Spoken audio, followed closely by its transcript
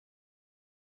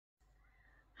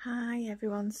Hi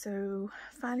everyone, so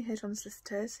finally heard from the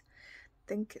solicitors.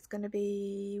 Think it's going to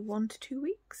be 1 to 2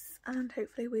 weeks and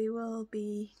hopefully we will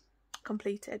be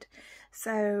completed.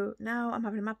 So now I'm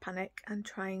having a mad panic and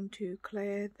trying to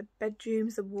clear the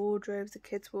bedrooms, the wardrobes, the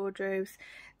kids' wardrobes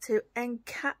to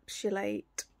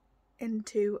encapsulate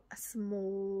into a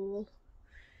small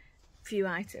few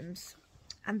items.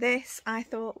 And this I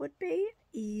thought would be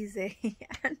easy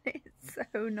and it's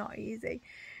so not easy.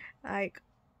 Like,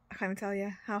 I can't even tell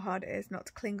you how hard it is not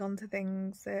to cling on to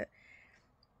things that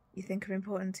you think are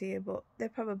important to you, but they're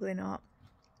probably not.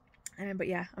 But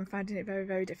yeah, I'm finding it very,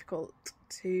 very difficult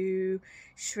to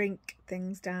shrink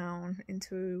things down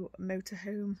into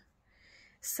motorhome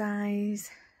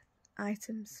size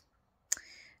items.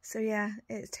 So yeah,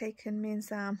 it's taken me and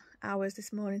Sam hours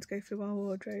this morning to go through our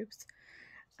wardrobes.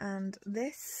 And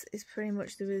this is pretty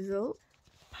much the result.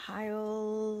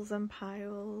 Piles and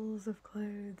piles of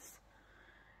clothes.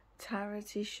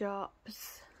 Charity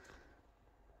shops.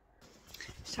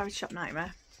 Charity shop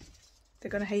nightmare.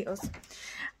 They're gonna hate us.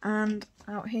 And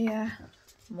out here,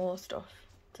 more stuff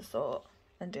to sort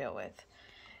and deal with.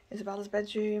 Isabella's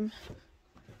bedroom,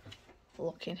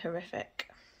 looking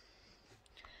horrific.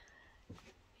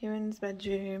 Euan's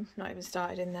bedroom, not even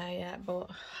started in there yet, but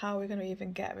how are we gonna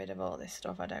even get rid of all this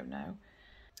stuff, I don't know.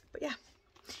 But yeah,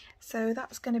 so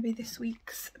that's gonna be this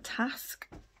week's task.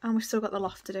 And we've still got the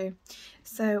loft to do,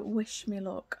 so wish me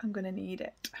luck, I'm gonna need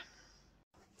it.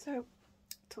 So,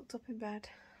 tucked up in bed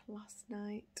last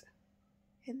night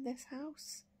in this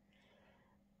house.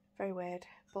 Very weird.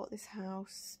 Bought this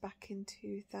house back in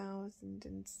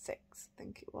 2006, I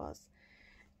think it was.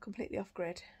 Completely off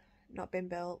grid, not been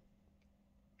built.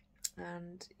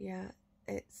 And yeah,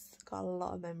 it's got a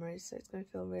lot of memories, so it's gonna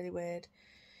feel really weird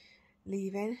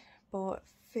leaving, but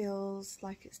feels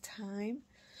like it's time.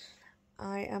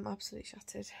 I am absolutely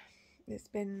shattered. It's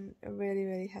been a really,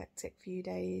 really hectic few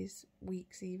days,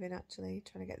 weeks even actually,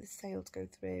 trying to get this sale to go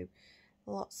through.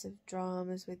 Lots of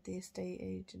dramas with the estate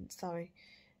agents, sorry,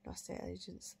 not estate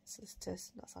agents,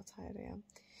 solicitors, that's how tired I am.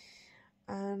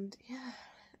 And yeah,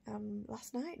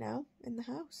 last night now in the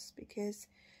house, because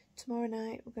tomorrow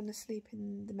night we're going to sleep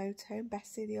in the motorhome,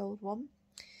 Bessie, the old one.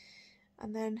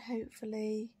 And then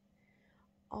hopefully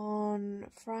on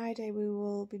Friday we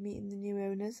will be meeting the new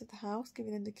owners of the house,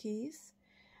 giving them the keys,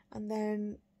 and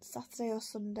then Saturday or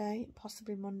Sunday,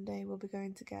 possibly Monday, we'll be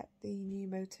going to get the new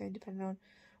motorhome depending on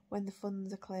when the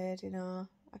funds are cleared in our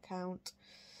account.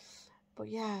 But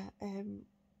yeah,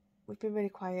 we've been really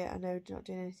quiet. I know not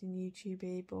doing anything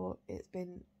YouTubey, but it's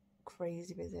been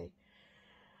crazy busy.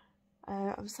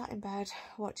 I'm sat in bed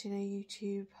watching a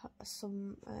YouTube,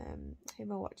 who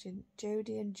am I watching?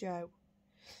 Jodie and Joe.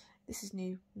 This is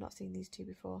new, not seen these two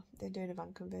before. They're doing a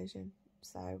van conversion,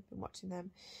 so I've been watching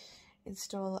them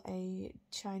install a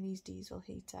Chinese diesel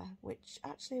heater, which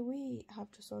actually we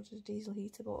have just ordered a diesel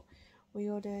heater, but we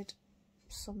ordered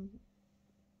some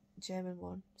German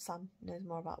one. Sam knows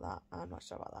more about that, I'm not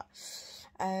sure about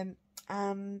that.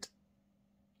 And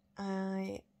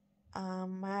my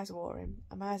eyes are watering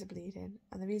and my eyes are bleeding,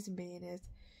 and the reason being is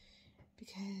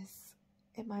because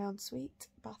in my ensuite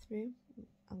bathroom,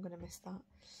 I'm going to miss that,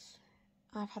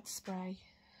 I've had to spray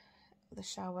the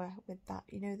shower with that,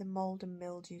 you know, the mould and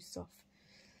mildew stuff.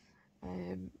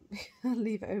 I'll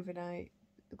leave it overnight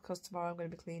because tomorrow I'm going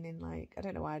to be cleaning, like, I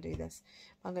don't know why I do this,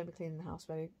 but I'm going to be cleaning the house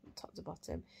very top to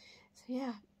bottom. So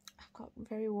yeah, I've got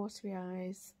very watery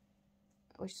eyes,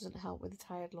 which doesn't help with the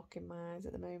tired look in my eyes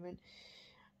at the moment.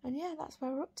 And yeah, that's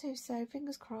where we're up to, so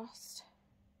fingers crossed.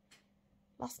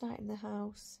 Last night in the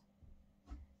house,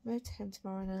 motorhome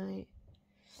tomorrow night,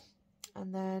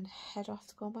 and then head off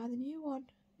to go and buy the new one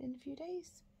in a few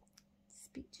days.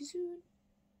 Speak to you soon.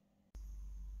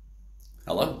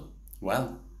 Hello.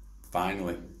 Well,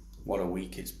 finally, what a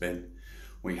week it's been.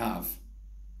 We have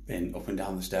been up and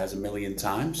down the stairs a million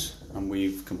times and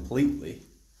we've completely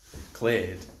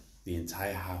cleared the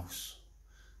entire house.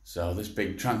 So this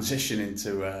big transition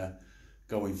into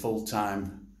going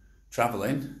full-time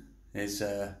travelling is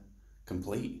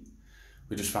complete.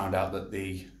 We just found out that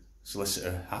the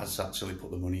solicitor has actually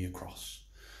put the money across.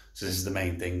 So this is the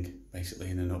main thing, basically,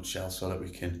 in a nutshell, so that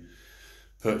we can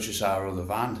purchase our other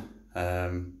van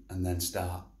and then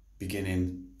start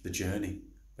beginning the journey,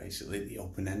 basically the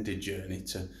open-ended journey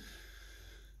to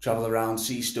travel around,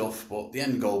 see stuff, but the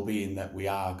end goal being that we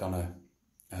are gonna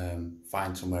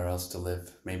find somewhere else to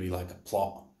live, maybe like a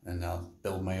plot, and I'll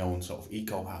build my own sort of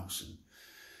eco house and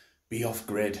be off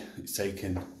grid. It's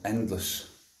taken endless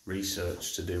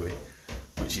research to do it,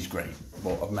 which is great,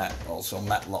 but I've also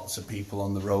met lots of people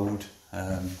on the road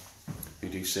who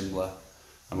do similar,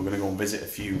 and we're going to go and visit a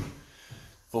few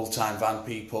full-time van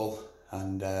people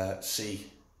and see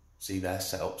their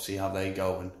setup, see how they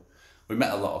go. And we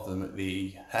met a lot of them at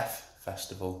the Hef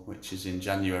Festival, which is in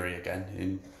January again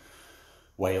in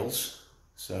Wales.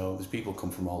 So there's people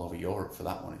come from all over Europe for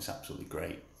that one. It's absolutely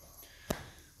great.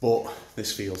 But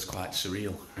this feels quite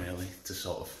surreal, really, to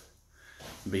sort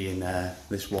of be in there.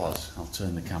 I'll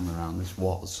turn the camera around, this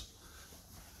was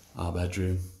our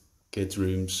bedroom, kids'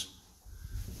 rooms,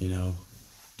 you know,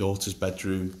 daughter's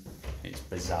bedroom. It's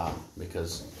bizarre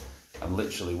because I'm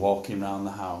literally walking around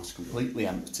the house completely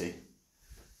empty,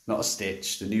 not a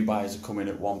stitch. The new buyers are coming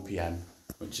at 1 PM,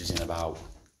 which is in about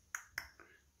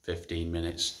 15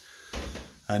 minutes.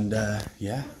 And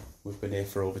yeah, we've been here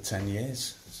for over 10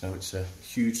 years, so it's a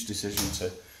huge decision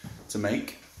to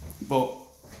make, but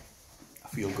I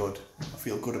feel good. I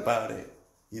feel good about it,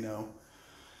 you know.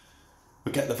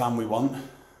 We get the van we want,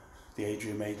 the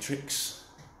Adrian Matrix,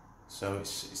 so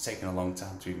it's taken a long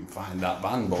time to even find that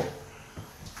van, but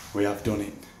we have done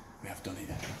it. We have done it.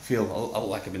 I feel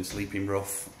like I've been sleeping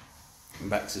rough. And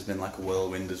Bex has been like a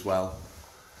whirlwind as well.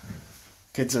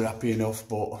 Kids are happy enough,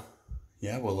 but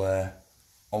yeah, well,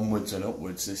 onwards and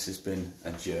upwards. This has been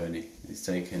a journey. It's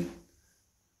taken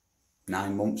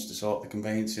 9 months to sort the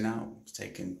conveyancing out. It's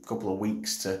taken a couple of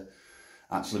weeks to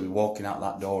actually be walking out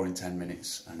that door in 10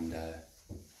 minutes. And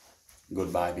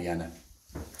goodbye Vienna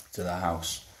to the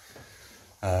house.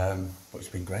 But it's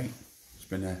been great.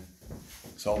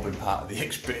 It's all been part of the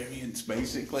experience,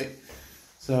 basically.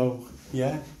 So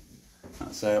yeah,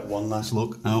 that's one last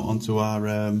look out onto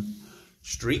our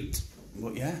street.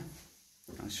 But yeah,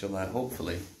 I shall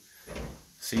hopefully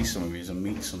see some of you and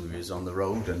meet some of you on the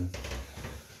road, and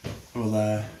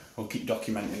we'll keep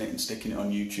documenting it and sticking it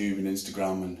on YouTube and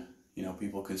Instagram, and you know,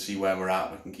 people can see where we're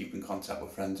at. We can keep in contact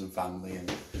with friends and family, and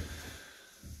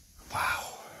wow,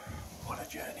 what a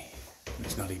journey.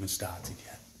 It's not even started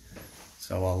yet.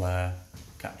 So I'll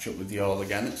catch up with you all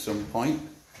again at some point,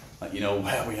 let you know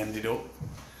where we ended up.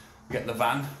 We get the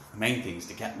van. The main thing is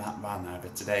to get that van either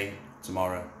today,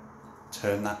 tomorrow,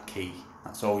 turn that key.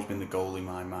 That's always been the goal in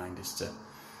my mind, is to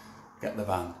get the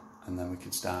van, and then we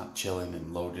can start chilling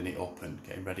and loading it up and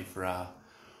getting ready for our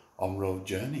on-road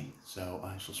journey. So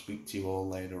I shall speak to you all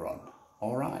later on.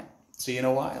 All right, see you in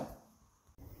a while.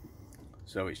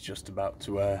 So it's just about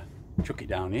to chuck it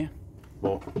down here,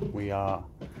 but we are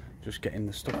just getting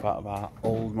the stuff out of our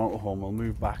old motorhome. We'll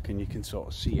move back and you can sort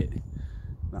of see it.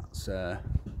 That's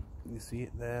you see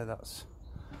it there, that's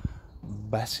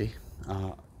Bessie,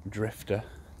 our drifter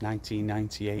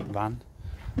 1998 van.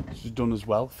 She's done as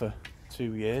well for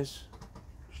 2 years,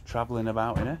 just travelling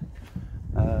about in it.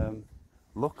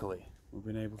 Luckily we've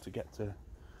been able to get to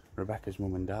Rebecca's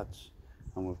mum and dad's,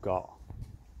 and we've got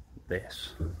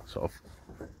this sort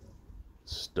of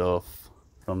stuff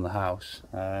from the house.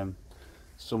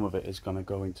 Some of it is going to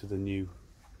go into the new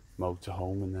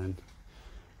motorhome, and then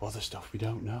other stuff we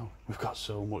don't know. We've got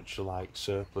so much like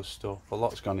surplus stuff. A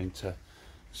lot's gone into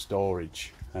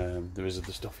storage. There is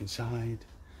other stuff inside,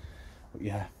 but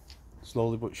yeah,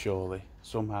 slowly but surely,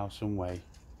 somehow, some way.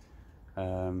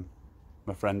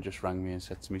 My friend just rang me and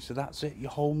said to me, "So that's it,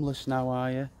 you're homeless now,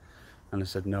 are you?" And I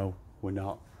said, "No, we're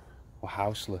not. We're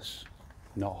houseless,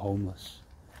 not homeless."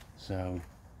 So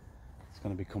it's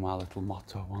going to become our little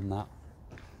motto on that.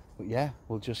 But yeah,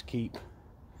 we'll just keep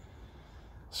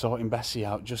sorting Bessie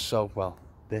out, just so, well,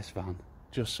 this van,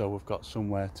 just so we've got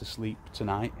somewhere to sleep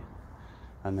tonight.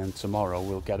 And then tomorrow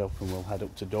we'll get up and we'll head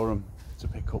up to Durham to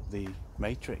pick up the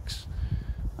Matrix.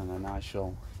 And then I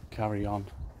shall carry on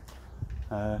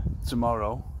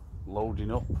tomorrow,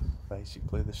 loading up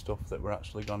basically the stuff that we're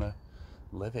actually going to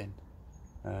live in.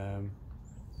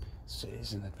 So it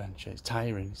is an adventure. It's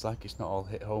tiring. It's like it's not all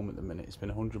hit home at the minute. It's been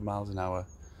 100 miles an hour,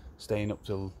 staying up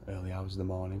till early hours of the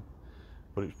morning,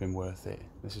 but it's been worth it.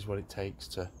 This is what it takes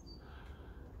to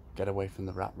get away from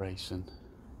the rat race and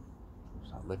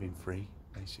start living free,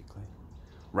 basically.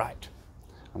 Right,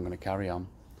 I'm going to carry on.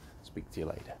 Speak to you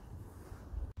later.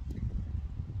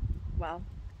 Well,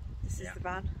 this is the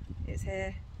van. It's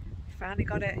here. We finally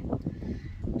got it.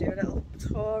 Do a little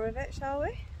tour of it, shall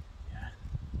we? Yeah,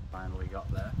 finally got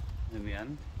there in the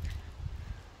end.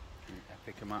 An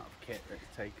epic amount of kit that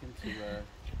it's taken to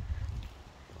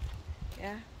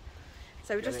yeah.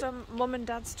 So we're just on Mum and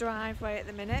Dad's driveway at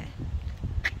the minute.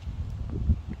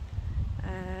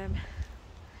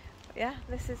 But yeah,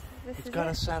 this is got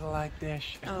a satellite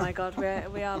dish. Oh my god,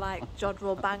 we are like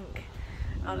Jodrell Bank,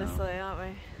 honestly, aren't we?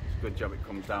 It's a good job it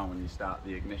comes down when you start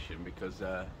the ignition, because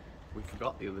we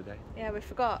forgot the other day. Yeah, we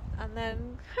forgot, and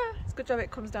then it's a good job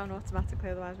it comes down automatically,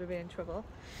 otherwise we'd be in trouble.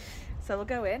 So we'll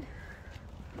go in.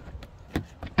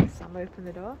 Sam, open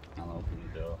the door. I'll open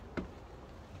the door.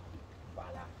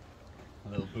 Voila.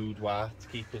 little boudoir to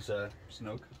keep us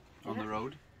snug on the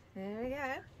road. There we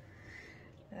go.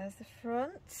 There's the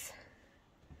front.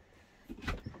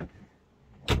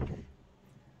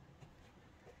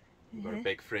 We've got a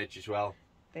big fridge as well.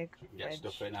 Big Get fridge.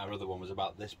 stuff in. Our other one was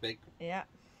about this big. Yeah.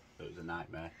 It was a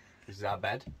nightmare. This is our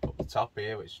bed up the top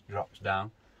here, which drops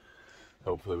down.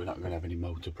 Hopefully we're not going to have any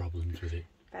motor problems with it.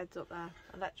 Bed's up there.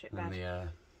 Electric bed. And the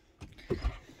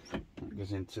that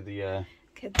goes into the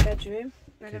kids' bedroom.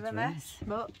 Bit of a kids' mess,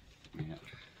 but yeah.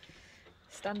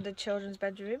 standard children's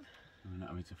bedroom. We're not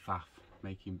having to faff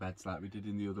making beds like we did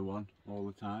in the other one all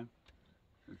the time.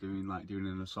 We're doing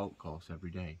an assault course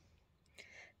every day.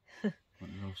 But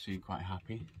they all seem quite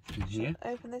happy in here.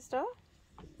 Open this door.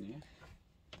 Yeah.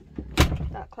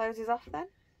 That closes off then.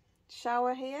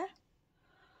 Shower here.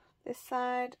 This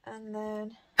side, and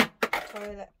then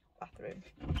toilet, bathroom.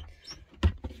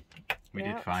 We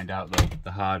did find out though,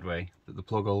 the hard way, that the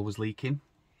plug hole was leaking.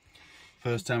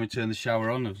 First time we turned the shower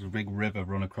on, there was a big river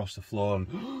run across the floor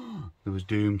and it was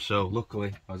doomed. So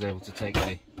luckily I was able to take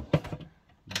the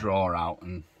drawer out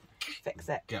and fix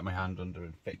it. Get my hand under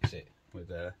and fix it with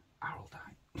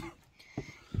Araldite.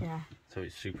 Yeah. So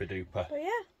it's super duper. But yeah,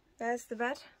 there's the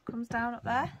bed. Comes down up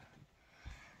there.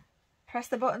 Press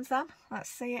the button, Sam. Let's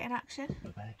see it in action. The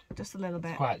bed. Just a little bit.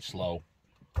 It's quite slow.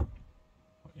 But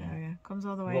yeah. Oh yeah, comes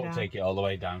all the way We down. won't take it all the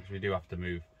way down because we do have to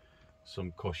move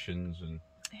some cushions and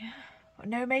but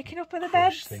no making up of the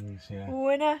beds. Things, yeah.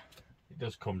 Winner. It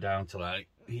does come down to like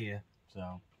here,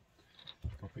 so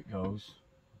up it goes.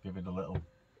 Give it a little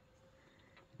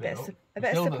bit a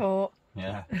bit of support.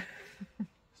 Yeah.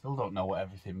 Still don't know what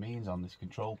everything means on this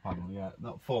control panel yet.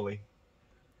 Not fully.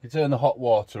 You turn the hot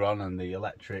water on and the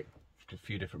electric, a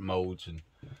few different modes, and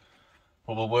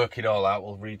well, we'll work it all out.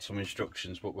 We'll read some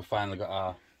instructions, but we've finally got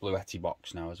our Bluetti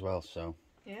box now as well. So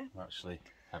yeah, we actually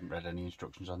haven't read any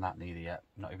instructions on that neither yet.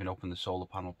 Not even opened the solar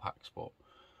panel packs, but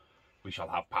we shall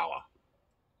have power.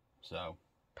 So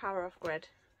power off grid.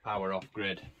 Power off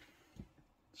grid.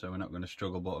 So we're not going to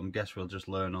struggle, but I guess we'll just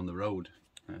learn on the road.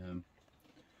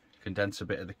 Condense a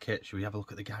bit of the kit. Should we have a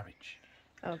look at the garage?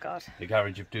 Oh God. The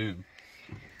garage of doom.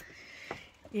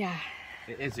 Yeah.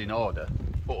 It is in order,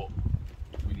 but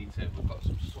we've got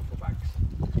some suffer bags.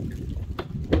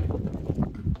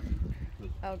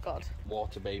 Oh God.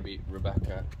 Water baby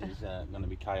Rebecca is going to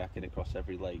be kayaking across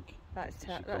every lake. That's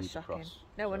shocking. Across.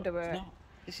 No wonder we're... No,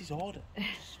 this is order.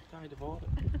 It's kind of order.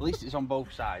 At least it's on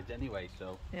both sides anyway,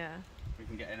 so yeah, we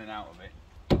can get in and out of it.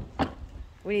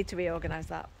 We need to reorganise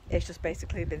that. It's just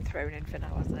basically been thrown in for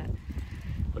now, hasn't it?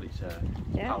 But it's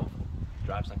powerful.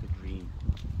 Drives like a dream.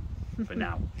 For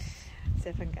now. See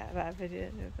if I can get a better video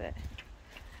of it.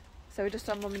 So we're just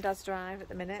on Mum and Dad's drive at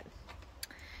the minute.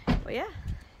 But yeah,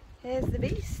 here's the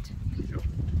beast.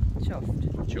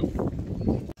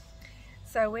 Chuffed.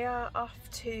 So we are off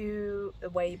to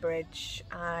the Weybridge.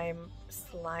 I'm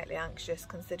slightly anxious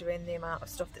considering the amount of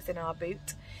stuff that's in our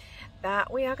boot.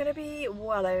 That we are going to be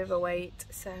well overweight.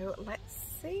 So let's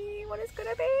see what it's going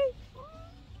to be.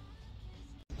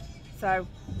 So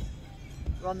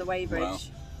we're on the Weybridge. Wow.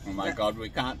 Oh my God, we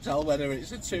can't tell whether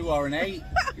it's a 2 or an 8.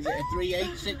 Is it a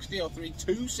 3860 or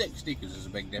 3260? Because there's a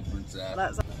big difference there.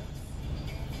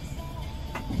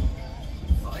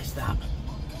 What is that?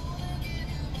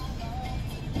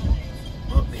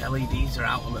 Look, the LEDs are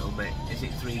out a little bit. Is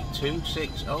it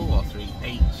 3260 or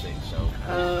 3860?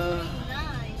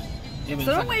 Yeah, it's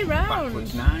the wrong way round.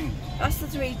 Backwards 9. That's the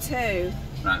 32.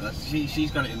 Right,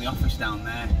 she's got it in the office down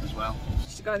there as well.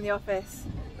 She's got it in the office.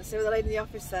 Let's see what the lady in the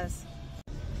office says.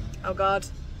 Oh God,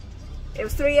 it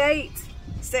was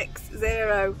 3860.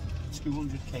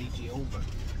 200 kg over.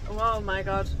 Oh my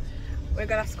God, we're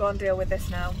gonna have to go and deal with this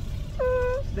now.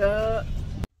 So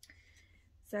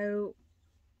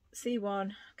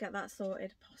C1, get that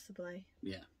sorted possibly.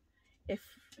 Yeah. If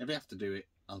we have to do it,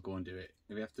 I'll go and do it.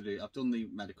 If we have to do it, I've done the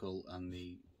medical and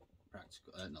the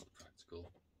practical, not the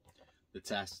practical, the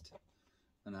test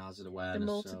and the hazard awareness. The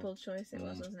multiple choice it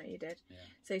was, wasn't it? You did. Yeah.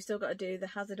 So you've still got to do the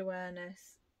hazard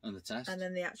awareness. And the test. And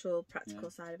then the actual practical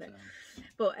side of it.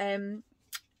 But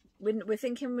we're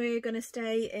thinking we're going to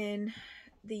stay in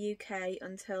the UK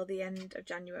until the end of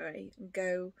January and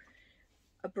go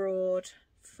abroad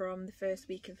from the first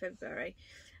week in February.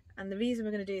 And the reason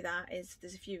we're going to do that is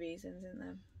there's a few reasons, isn't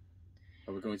there?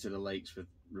 Well, we're going to the lakes with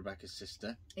Rebecca's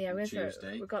sister. Yeah, on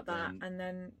Tuesday. We've got that, and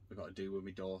then we've got to do with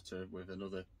my daughter with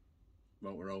another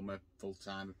motorhome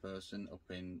full-time person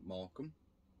up in Morecambe.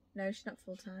 No, she's not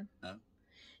full-time. Oh.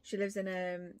 She lives in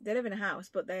they live in a house,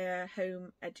 but they're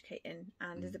home educating,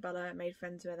 and Isabella made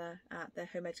friends with her at the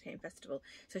home educating festival.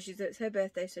 So it's her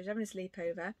birthday, so she's having a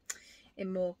sleepover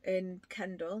in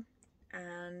Kendal,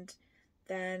 and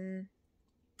then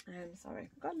Sorry,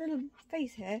 I've got a little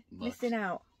face here, Look. missing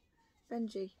out.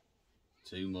 Benji.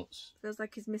 2 months. Feels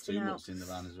like he's missing 2 out. months in the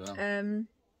van as well.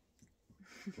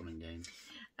 Fun and games.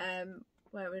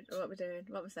 What we're doing?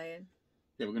 What we're saying?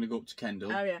 Yeah, we're going to go up to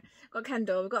Kendall. Oh yeah, got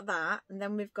Kendall. We've got that, and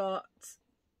then we've got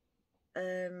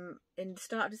in the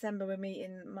start of December we're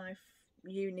meeting my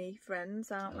uni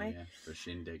friends, aren't we? Yeah, for a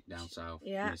shindig down south,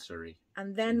 yeah. in Surrey.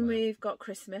 And then we've got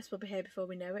Christmas. We'll be here before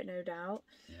we know it, no doubt.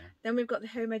 Yeah. Then we've got the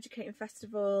Home Educating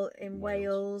Festival in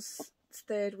Wales. It's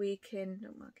third week in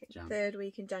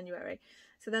January.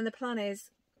 So then the plan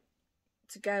is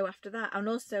to go after that, and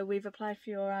also we've applied for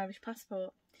your Irish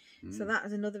passport. So that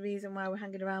is another reason why we're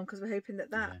hanging around, because we're hoping that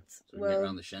so we can get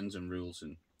around the Shenzhen rules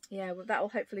and well, that will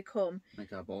hopefully come,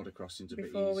 make our border crossings a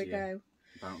bit before easier. we go.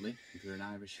 Apparently, if you're an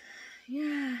Irish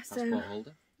passport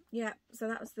holder. Yeah,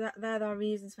 so they're our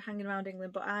reasons for hanging around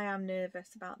England. But I am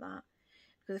nervous about that,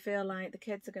 because I feel like the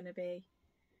kids are going to be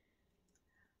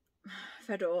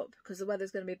fed up because the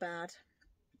weather's going to be bad,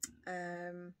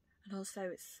 and also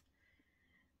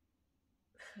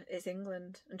it's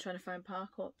England and trying to find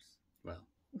park-ups. Well,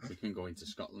 we can go into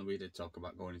Scotland. We did talk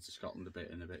about going into Scotland a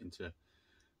bit into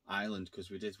Ireland, because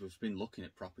we've been looking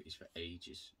at properties for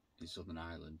ages in Southern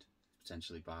Ireland,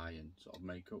 potentially buy and sort of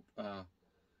make up.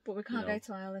 But we can't go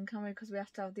to Ireland, can we? Because we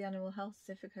have to have the animal health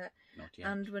certificate. Not yet.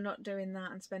 And we're not doing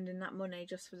that and spending that money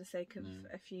just for the sake of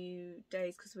a few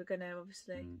days, because we're going to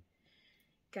obviously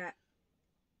get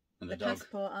the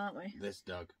passport, aren't we? This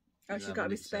dog. Oh, she's got to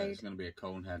be spayed. It's going to be a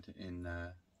conehead in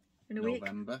a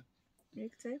November.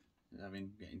 Week or two.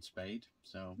 Getting spayed.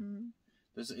 So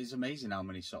it's amazing how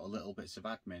many sort of little bits of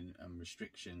admin and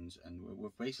restrictions, and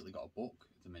we've basically got a book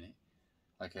at the minute,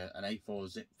 like an A4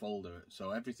 zip folder.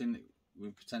 So everything that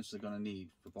we're potentially going to need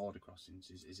for border crossings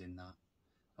is in that,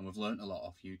 and we've learnt a lot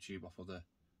off YouTube, off other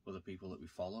people that we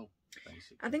follow.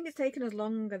 Basically, I think it's taken us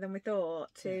longer than we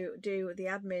thought to do the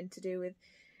admin to do with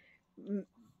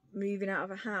moving out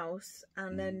of a house,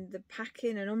 and then the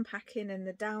packing and unpacking and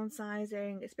the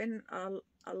downsizing. It's been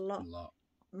a lot more.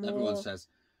 Everyone says,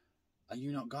 "Are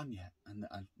you not gone yet?" And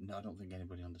no, I don't think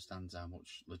anybody understands how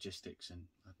much logistics and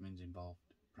admin's involved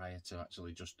prior to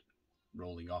actually just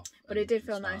rolling off. But it did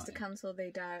feel nice to cancel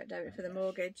the direct debit for the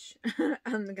mortgage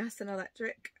and the gas and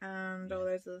electric and all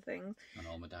those other things. And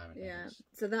all my direct debits.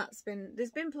 So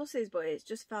there's been pluses, but it's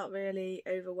just felt really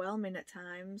overwhelming at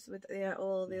times with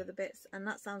all the other bits. And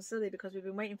that sounds silly because we've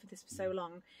been waiting for this for so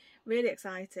long, really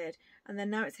excited, and then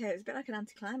now it's here. It's a bit like an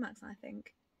anticlimax, I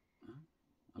think.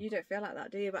 You don't feel like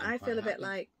that, do you? But I feel a bit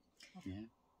like,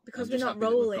 because we're not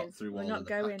rolling, we're not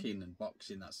going. Packing and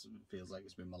boxing, that feels like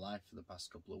it's been my life for the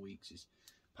past couple of weeks, is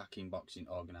packing, boxing,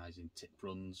 organising, tip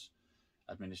runs,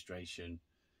 administration,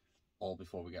 all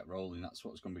before we get rolling. That's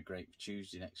what's going to be great for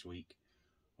Tuesday next week,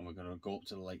 and we're going to go up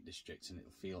to the Lake District, and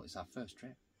it's our first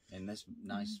trip in this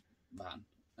nice van,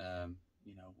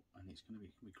 you know, and it's going to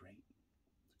be great.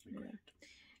 It's going to be great.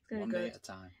 One day at a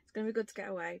time. It's going to be good to get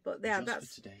away. But yeah,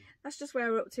 that's just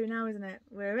where we're up to now, isn't it?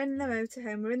 We're in the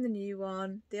motorhome, we're in the new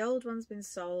one, the old one's been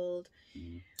sold,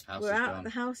 we're out, the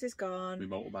house is gone, the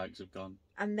motorbikes have gone,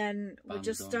 and then we're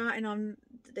just starting on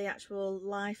the actual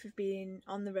life of being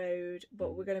on the road.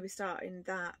 But we're going to be starting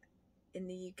that in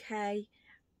the UK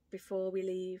before we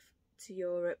leave to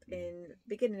Europe in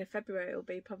beginning of February. It'll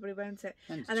be probably, won't it?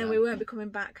 And then we won't be coming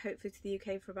back hopefully to the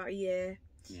UK for about a year.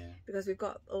 Yeah, because we've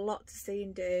got a lot to see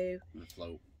and do,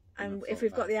 and if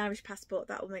we've got the Irish passport,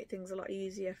 that will make things a lot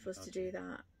easier for us to do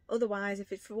that. Otherwise,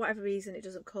 if it, for whatever reason it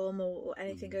doesn't come or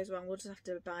anything goes wrong, we'll just have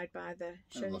to abide by the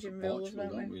Schengen rules,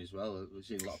 won't we? Don't we as well? We've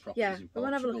seen a lot of properties in Portugal, we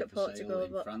want to have a look at Portugal,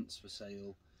 in France for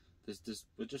sale.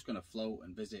 We're just going to float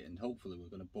and visit, and hopefully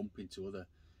we're going to bump into other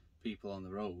people on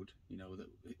the road. You know, that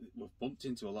we've bumped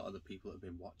into a lot of the people that have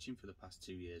been watching for the past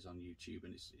 2 years on YouTube,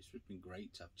 and it's been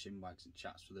great to have chinwags and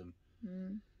chats with them.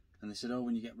 And they said, "Oh,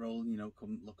 when you get rolling, you know,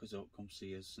 come look us up, come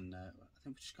see us." And I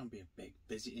think we're just going to be a big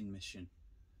visiting mission.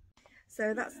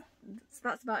 So that's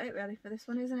about it really for this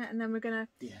one, isn't it? And then we're gonna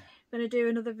do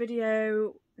another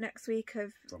video next week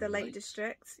of the Lake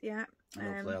District. Yeah.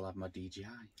 And hopefully I'll have my DJI.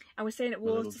 And we're staying at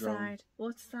Waterside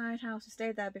House. We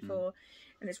stayed there before,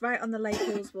 and it's right on the lake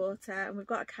Water. And we've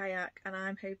got a kayak, and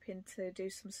I'm hoping to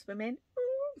do some swimming.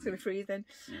 It's gonna be freezing,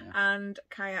 and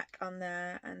kayak on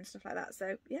there and stuff like that.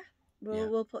 So yeah.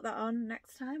 We'll put that on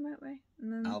next time, won't we?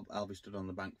 And then... I'll be stood on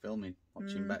the bank filming,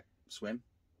 watching Beck swim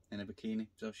in a bikini,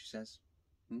 so she says.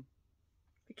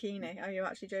 Bikini? Are you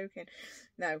actually joking?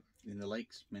 No. In the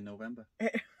lakes, mid-November.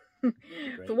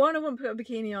 For one, I wouldn't put a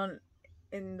bikini on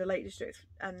in the Lake District,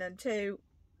 and then two,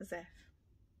 as if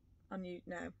on you.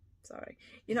 No, sorry,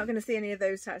 you're not going to see any of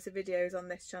those types of videos on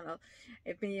this channel.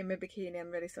 If me in my bikini,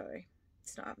 I'm really sorry,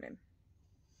 it's not happening.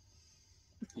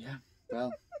 Yeah,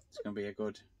 well, it's going to be a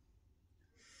good...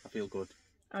 I feel good.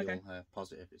 I feel Okay.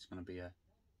 positive. It's going to be a...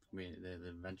 the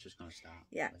adventure's going to start.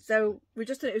 Yeah, basically. so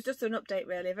it was just an update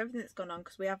really of everything that's gone on,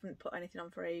 because we haven't put anything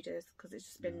on for ages because it's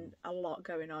just been a lot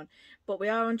going on. But we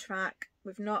are on track.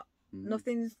 We've not...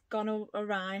 Nothing's gone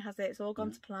awry, has it? It's all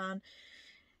gone to plan.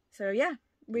 So yeah,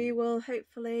 we will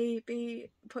hopefully be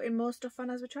putting more stuff on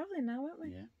as we're travelling now, won't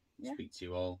we? Yeah. Speak to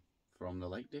you all from the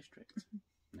Lake District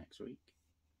next week,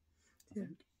 I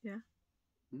think. Yeah.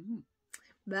 Mm.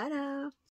 Bye now.